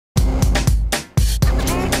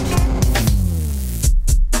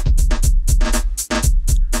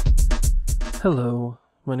Hello,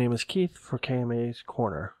 my name is Keith for KMAs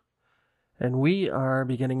Korner, and we are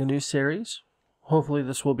beginning a new series. Hopefully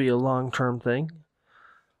this will be a long-term thing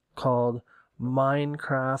called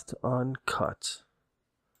Minecraft Uncut.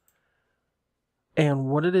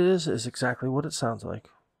 And what it is exactly what it sounds like.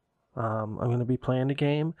 I'm going to be playing the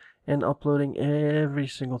game and uploading every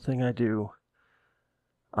single thing I do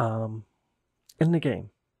in the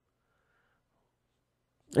game.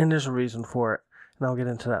 And there's a reason for it, and I'll get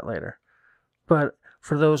into that later. But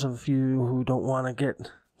for those of you who don't want to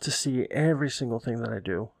get to see every single thing that I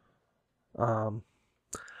do,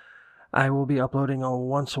 I will be uploading a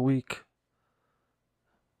once a week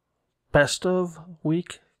best of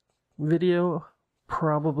week video,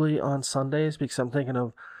 probably on Sundays, because I'm thinking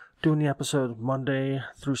of doing the episode Monday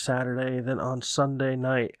through Saturday. Then on Sunday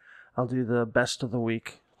night, I'll do the best of the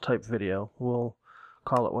week type video. We'll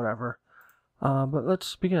call it whatever. But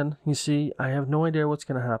let's begin. You see, I have no idea what's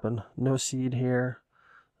going to happen. No seed here.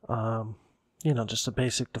 Just a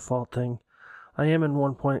basic default thing. I am in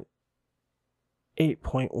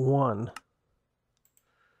 1.8.1.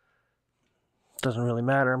 Doesn't really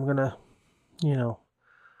matter. I'm going to,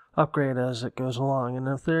 upgrade as it goes along. And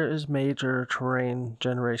if there is major terrain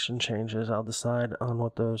generation changes, I'll decide on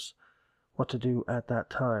what to do at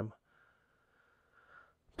that time.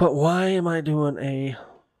 But why am I doing a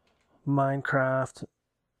Minecraft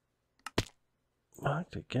back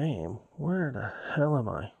to game? Where the hell am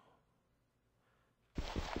I?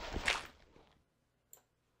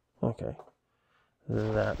 Okay,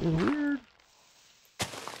 that is weird.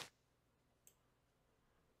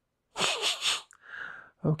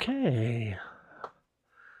 Okay,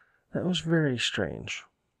 that was very strange,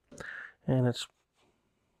 and it's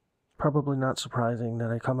probably not surprising that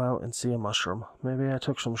I come out and see a mushroom. Maybe I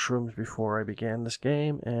took some shrooms before I began this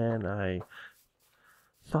game and I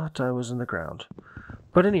thought I was in the ground.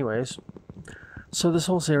 But anyways, so this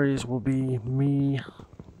whole series will be me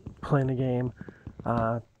playing a game,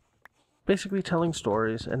 basically telling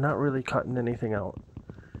stories and not really cutting anything out.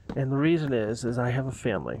 And the reason is I have a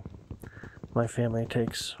family. My family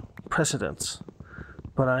takes precedence,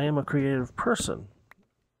 but I am a creative person.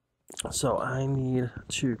 So I need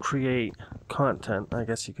to create content, I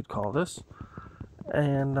guess you could call this,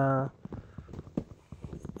 and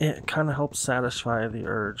it kind of helps satisfy the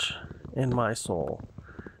urge in my soul,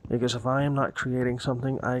 because if I am not creating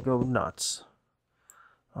something, I go nuts.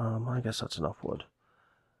 I guess that's enough wood.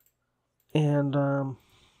 And I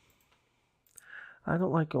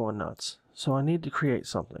don't like going nuts, so I need to create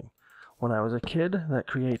something. When I was a kid, that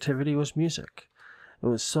creativity was music. It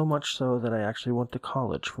was so much so that I actually went to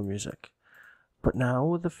college for music. But now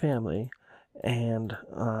with the family and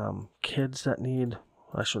kids that need,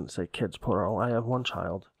 I shouldn't say kids plural, I have one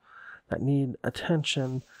child, that need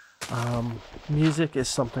attention, music is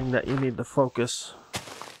something that you need to focus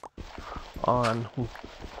on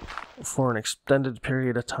for an extended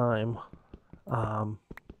period of time.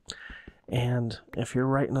 And if you're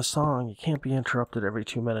writing a song, you can't be interrupted every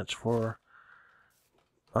 2 minutes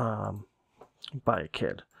by a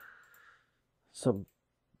kid. So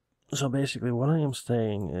basically what I am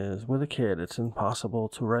saying is, with a kid, it's impossible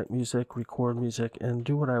to write music, record music, and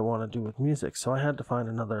do what I want to do with music. So I had to find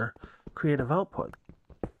another creative output.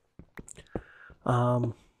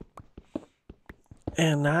 And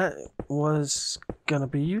that was gonna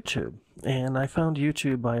be YouTube. And I found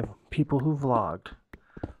YouTube by people who vlogged.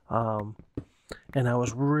 And I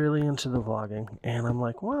was really into the vlogging, and I'm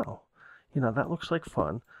like, wow, that looks like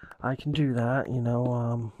fun. I can do that,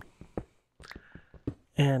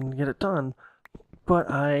 and get it done.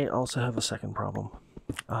 But I also have a second problem.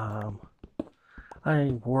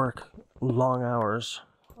 I work long hours,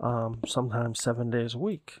 sometimes 7 days a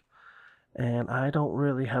week, and I don't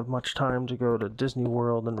really have much time to go to Disney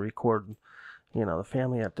World and record, the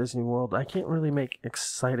family at Disney World. I can't really make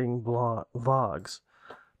exciting vlogs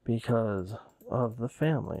because of the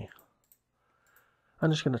family. I'm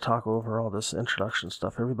just going to talk over all this introduction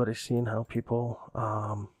stuff. Everybody's seen how people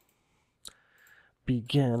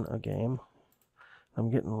begin a game. I'm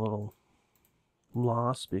getting a little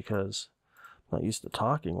lost because I'm not used to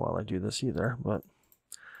talking while I do this either, but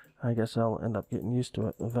I guess I'll end up getting used to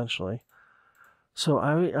it eventually. So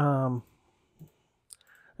I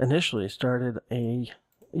initially started a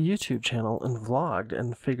YouTube channel and vlogged,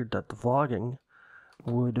 and figured that the vlogging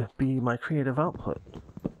would be my creative output.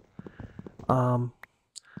 And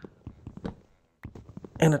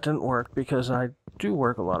it didn't work because I do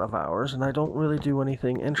work a lot of hours and I don't really do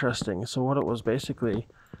anything interesting. So what it was basically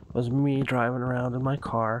was me driving around in my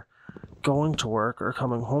car, going to work or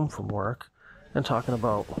coming home from work, and talking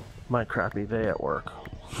about my crappy day at work.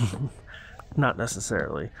 Not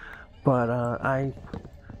necessarily, But I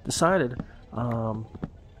decided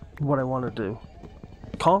what I wanted to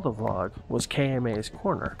call the vlog was KMA's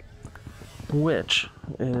Korner, which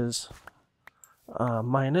is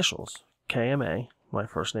my initials, KMA. My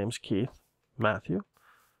first name's Keith Matthew.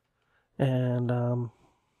 And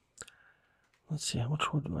let's see, how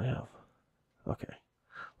much wood do I have? Okay,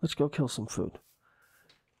 let's go kill some food.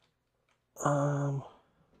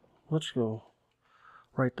 Let's go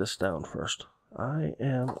write this down first. I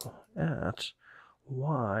am at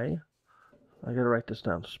Y. I gotta write this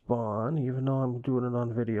down. Spawn. Even though I'm doing it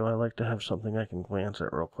on video, I like to have something I can glance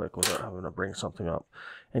at real quick without having to bring something up.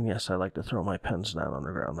 And yes, I like to throw my pens down on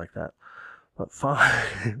the ground like that. But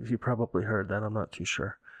 5, you probably heard that. I'm not too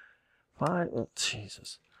sure. 5, oh,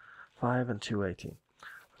 Jesus. 5 and 218.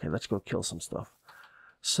 Okay, let's go kill some stuff.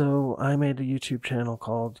 So I made a YouTube channel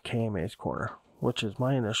called KMA's Korner, which is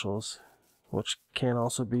my initials, which can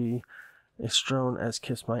also be strewn as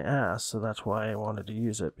Kiss My Ass, so that's why I wanted to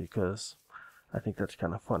use it, because I think that's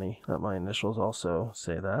kind of funny that my initials also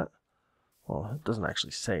say that. Well, it doesn't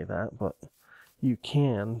actually say that, but you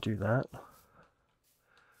can do that.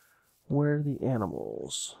 Where are the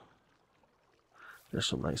animals? There's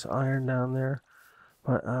some nice iron down there.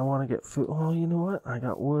 But I want to get food. Oh, you know what? I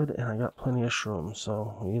got wood and I got plenty of shrooms.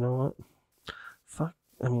 So, you know what? Fuck.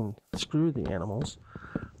 I mean, screw the animals.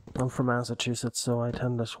 I'm from Massachusetts, so I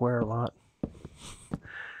tend to swear a lot.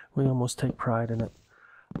 We almost take pride in it.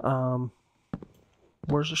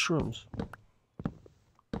 Where's the shrooms?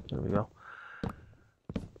 There we go.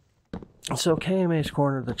 So, KMA's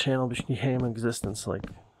Korner, the channel became in existence like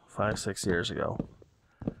 5-6 years ago.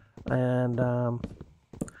 And,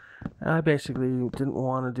 I basically didn't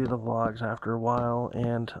want to do the vlogs after a while,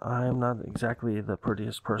 and I'm not exactly the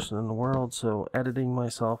prettiest person in the world, so editing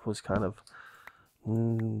myself was kind of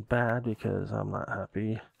bad because I'm not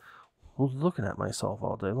happy looking at myself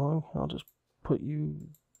all day long. I'll just put you...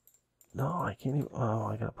 No, I can't even... Oh,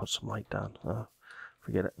 I gotta put some light down.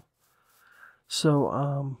 Forget it.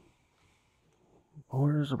 So,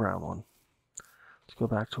 where's the brown one? Let's go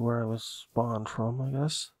back to where I was spawned from, I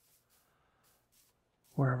guess.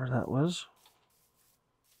 Wherever that was.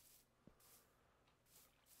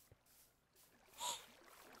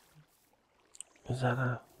 Is that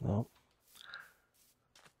a... No.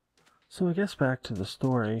 So I guess back to the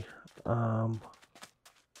story. When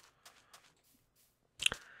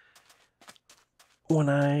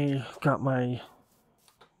I got my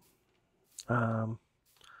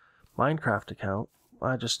Minecraft account,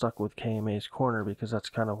 I just stuck with KMA's Korner because that's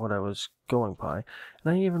kind of what I was going by.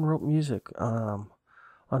 And I even wrote music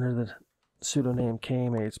under the pseudonym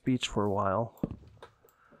KMA's Beach for a while.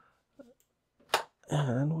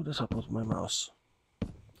 And what is up with my mouse?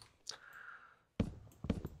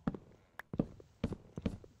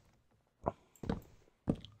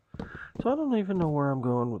 So I don't even know where I'm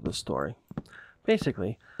going with this story.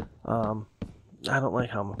 Basically, I don't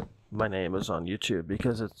like how my name is on YouTube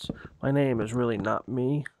because my name is really not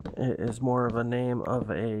me. It is more of a name of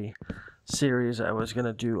a series I was going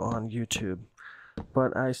to do on YouTube.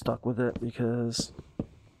 But I stuck with it because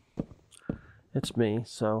it's me.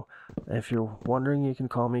 So if you're wondering, you can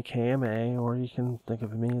call me KMA, or you can think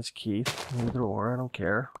of me as Keith. Either or, I don't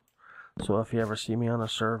care. So if you ever see me on a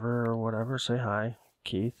server or whatever, say hi,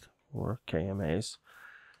 Keith, or KMAs.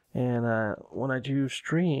 And when I do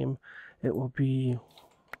stream, it will be...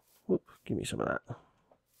 Whoop, give me some of that.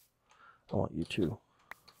 I want you too.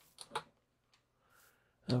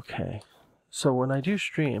 Okay. So when I do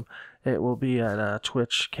stream, it will be at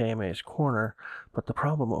Twitch KMA's Korner, but the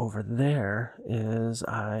problem over there is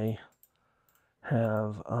I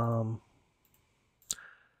have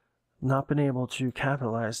not been able to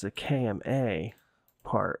capitalize the KMA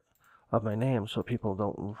part of my name, so people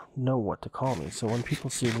don't know what to call me. So when people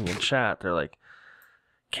see me in chat, they're like,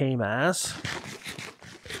 KMAs?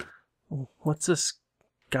 What's this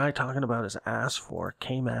guy talking about his ass for?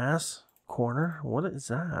 KMAs? Korner? What is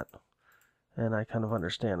that? And I kind of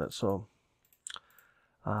understand it, so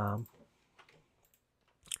I'm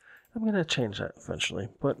going to change that eventually.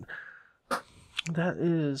 But that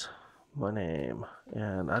is my name,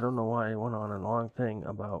 and I don't know why I went on a long thing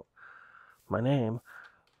about my name.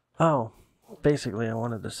 Oh, basically I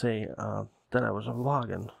wanted to say that I was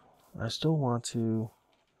vlogging. I still want to...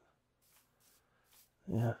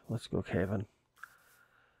 Yeah, let's go caving.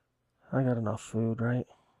 I got enough food, right?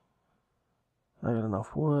 I got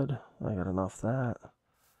enough wood. I got enough that.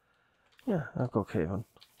 Yeah, I'll go caving.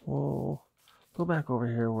 We'll go back over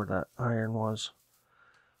here where that iron was.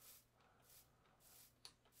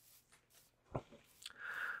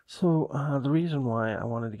 So, the reason why I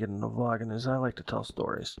wanted to get into vlogging is I like to tell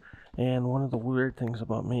stories. And one of the weird things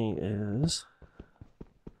about me is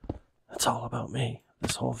it's all about me.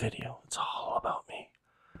 This whole video, it's all about me.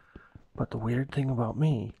 But the weird thing about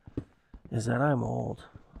me is that I'm old.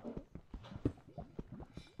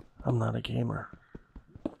 I'm not a gamer.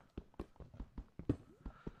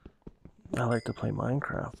 I like to play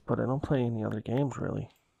Minecraft, but I don't play any other games really.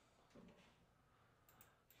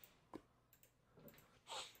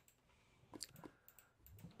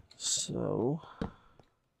 So,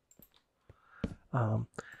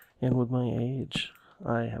 and with my age,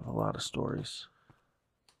 I have a lot of stories.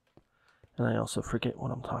 And I also forget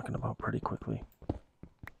what I'm talking about pretty quickly.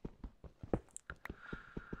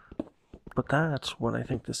 But that's what I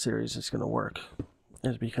think this series is going to work.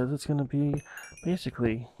 Is because it's going to be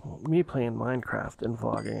basically me playing Minecraft and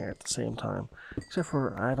vlogging at the same time. Except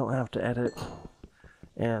for I don't have to edit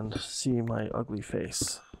and see my ugly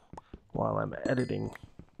face while I'm editing.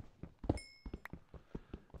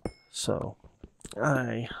 So,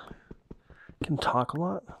 I can talk a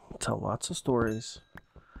lot, tell lots of stories,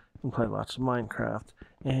 and play lots of Minecraft,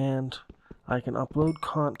 and I can upload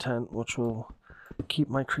content which will keep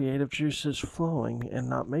my creative juices flowing and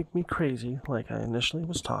not make me crazy like I initially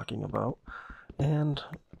was talking about, and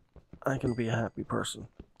I can be a happy person.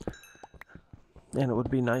 And it would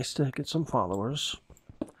be nice to get some followers,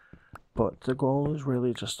 but the goal is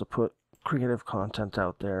really just to put creative content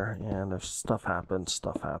out there, and if stuff happens,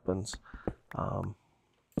 stuff happens.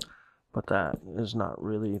 But that is not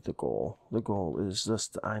really the goal. The goal is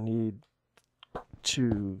just I need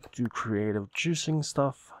to do creative juicing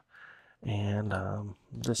stuff, and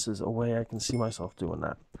this is a way I can see myself doing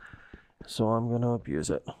that. So I'm going to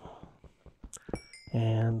abuse it.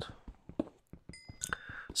 And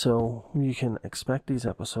so you can expect these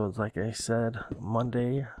episodes, like I said,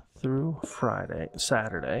 Monday through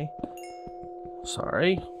Saturday.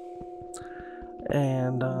 Sorry.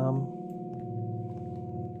 And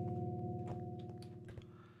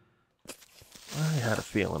I had a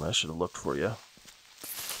feeling I should have looked for you.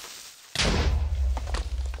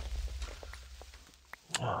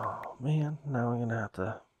 Oh man, now I'm gonna have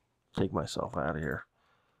to take myself out of here.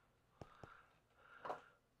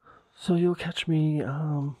 So you'll catch me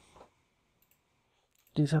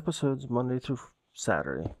these episodes Monday through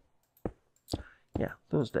Saturday. Yeah,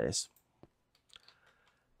 those days.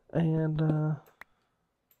 And I'm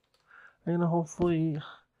gonna hopefully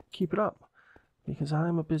keep it up, because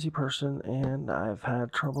I'm a busy person and I've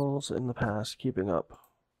had troubles in the past keeping up.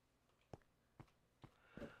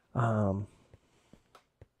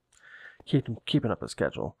 Keeping up a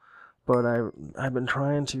schedule. But I've been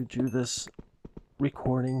trying to do this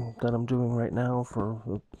recording that I'm doing right now for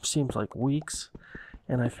it seems like weeks,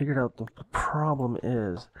 and I figured out the problem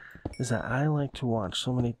is that I like to watch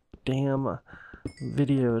so many damn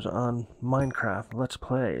videos on Minecraft Let's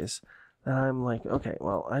Plays that I'm like, okay,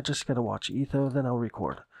 well, I just gotta watch Etho, then I'll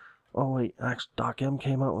record. Oh wait, actually, Doc M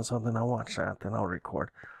came out with something, I'll watch that, then I'll record.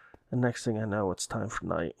 And next thing I know, it's time for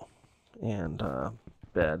night and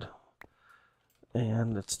bed,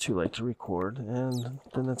 and it's too late to record, and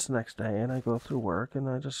then it's the next day, and I go through work, and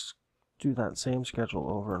I just do that same schedule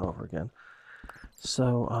over and over again.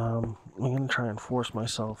 So, I'm going to try and force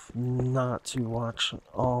myself not to watch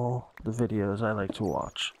all the videos I like to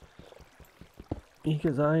watch,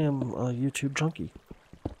 because I am a YouTube junkie.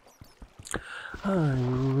 I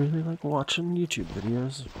really like watching YouTube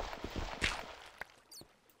videos.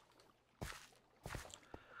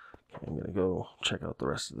 Okay, I'm going to go check out the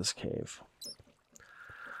rest of this cave.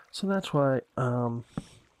 So that's why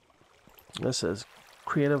this is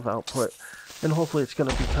creative output, and hopefully it's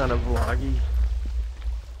going to be kind of vloggy.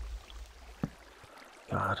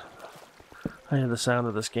 God, I hear the sound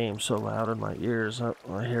of this game so loud in my ears.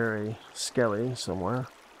 I hear a skelly somewhere.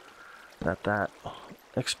 That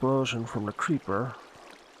explosion from the creeper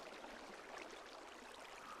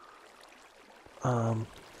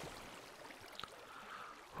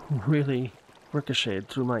really ricocheted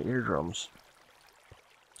through my eardrums.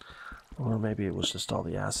 Or maybe it was just all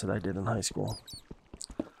the acid I did in high school.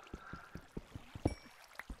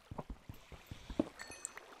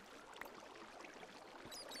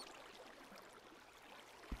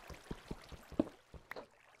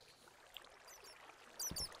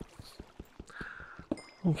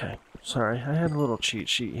 Okay, sorry, I had a little cheat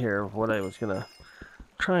sheet here of what I was gonna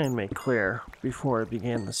try and make clear before I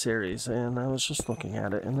began the series, and I was just looking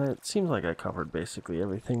at it, and it seems like I covered basically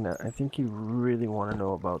everything that I think you really want to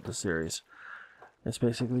know about the series. It's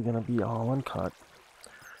basically going to be all uncut.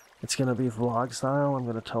 It's going to be vlog style. I'm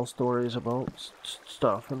going to tell stories about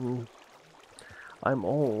stuff, and I'm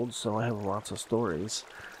old, so I have lots of stories.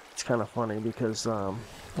 it's kind of funny because a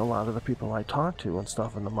lot of the people I talk to and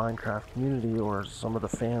stuff in the Minecraft community, or some of the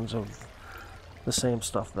fans of the same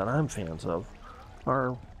stuff that I'm fans of,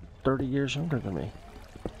 are 30 years younger than me.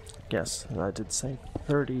 Yes, I did say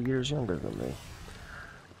 30 years younger than me.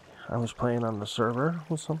 I was playing on the server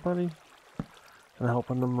with somebody and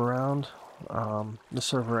helping them around. The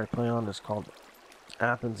server I play on is called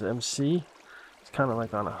Athens MC. It's kind of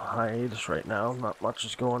like on a hiatus right now. Not much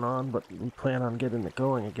is going on, but we plan on getting it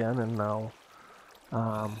going again, and I'll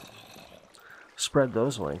spread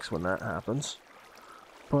those links when that happens.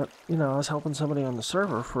 But, you know, I was helping somebody on the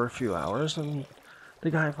server for a few hours, and the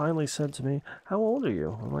guy finally said to me, "How old are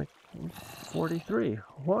you?" I'm like, 43.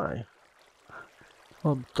 Why?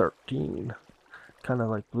 I'm 13. Kind of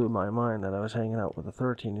like blew my mind that I was hanging out with a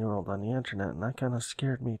 13-year-old on the internet, and that kind of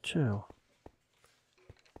scared me too.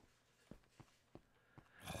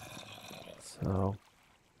 So,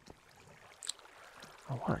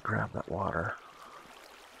 I want to grab that water.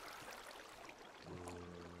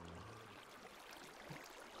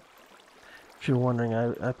 If you're wondering,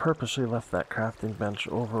 I purposely left that crafting bench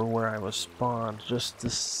over where I was spawned. Just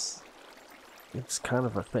this, it's kind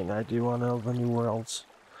of a thing I do on all the new worlds.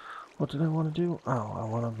 What did I want to do? Oh, I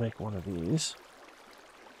want to make one of these.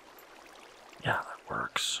 Yeah, that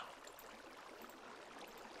works.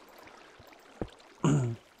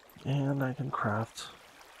 And I can craft,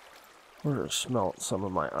 or smelt some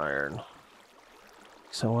of my iron.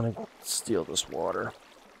 So I want to steal this water.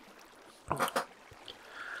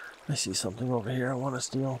 I see something over here I want to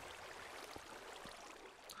steal.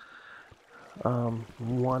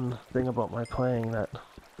 One thing about my playing that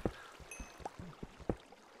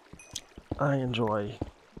I enjoy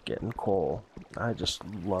getting coal. I just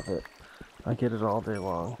love it. I get it all day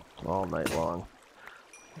long, all night long.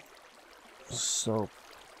 So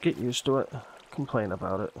get used to it. Complain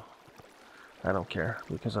about it. I don't care,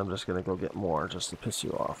 because I'm just gonna go get more just to piss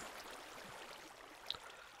you off.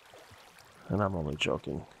 And I'm only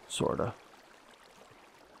joking, sorta.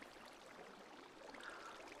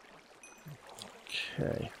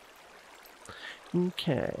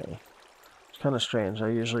 Okay. It's kind of strange. I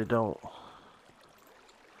usually don't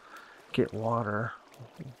get water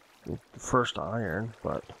with the first iron,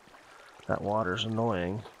 but that water's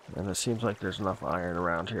annoying, and it seems like there's enough iron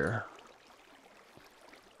around here.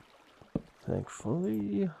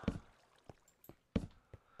 Thankfully.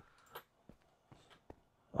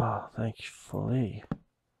 Oh, thankfully.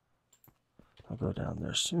 I'll go down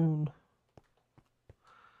there soon.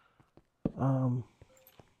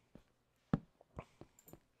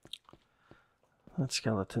 That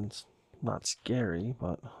skeleton's not scary,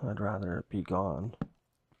 but I'd rather it be gone.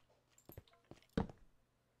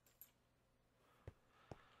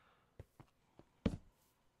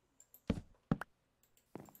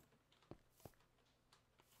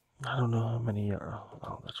 I don't know how many are.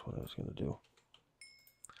 Oh, that's what I was going to do.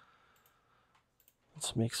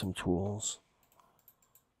 Let's make some tools.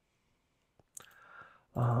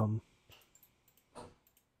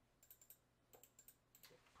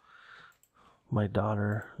 My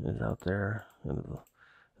daughter is out there in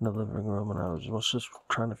the living room, and I was just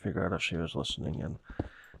trying to figure out if she was listening, and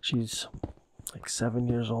she's like 7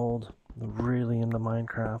 years old, really into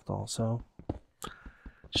Minecraft also.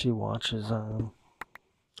 She watches some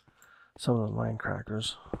of the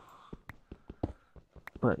Minecrackers,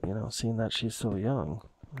 but you know, seeing that she's so young,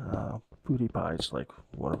 Booty Pie's like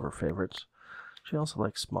one of her favorites. She also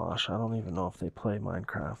likes Smosh. I don't even know if they play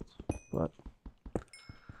Minecraft, but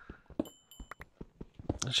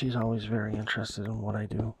she's always very interested in what I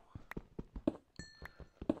do.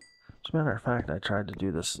 As a matter of fact, I tried to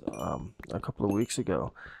do this a couple of weeks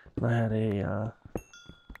ago, and I had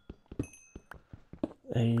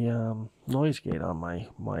a noise gate on my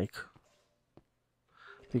mic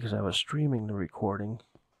because I was streaming the recording,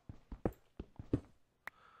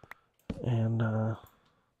 and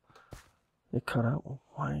it cut out.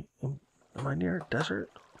 Why am I near a desert?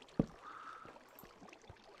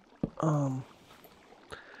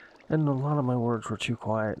 And a lot of my words were too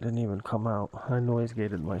quiet, didn't even come out. I noise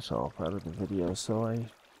gated myself out of the video, so I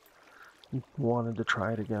wanted to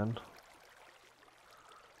try it again.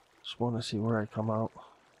 Just want to see where I come out.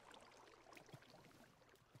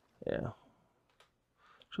 Yeah.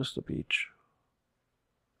 Just a beach.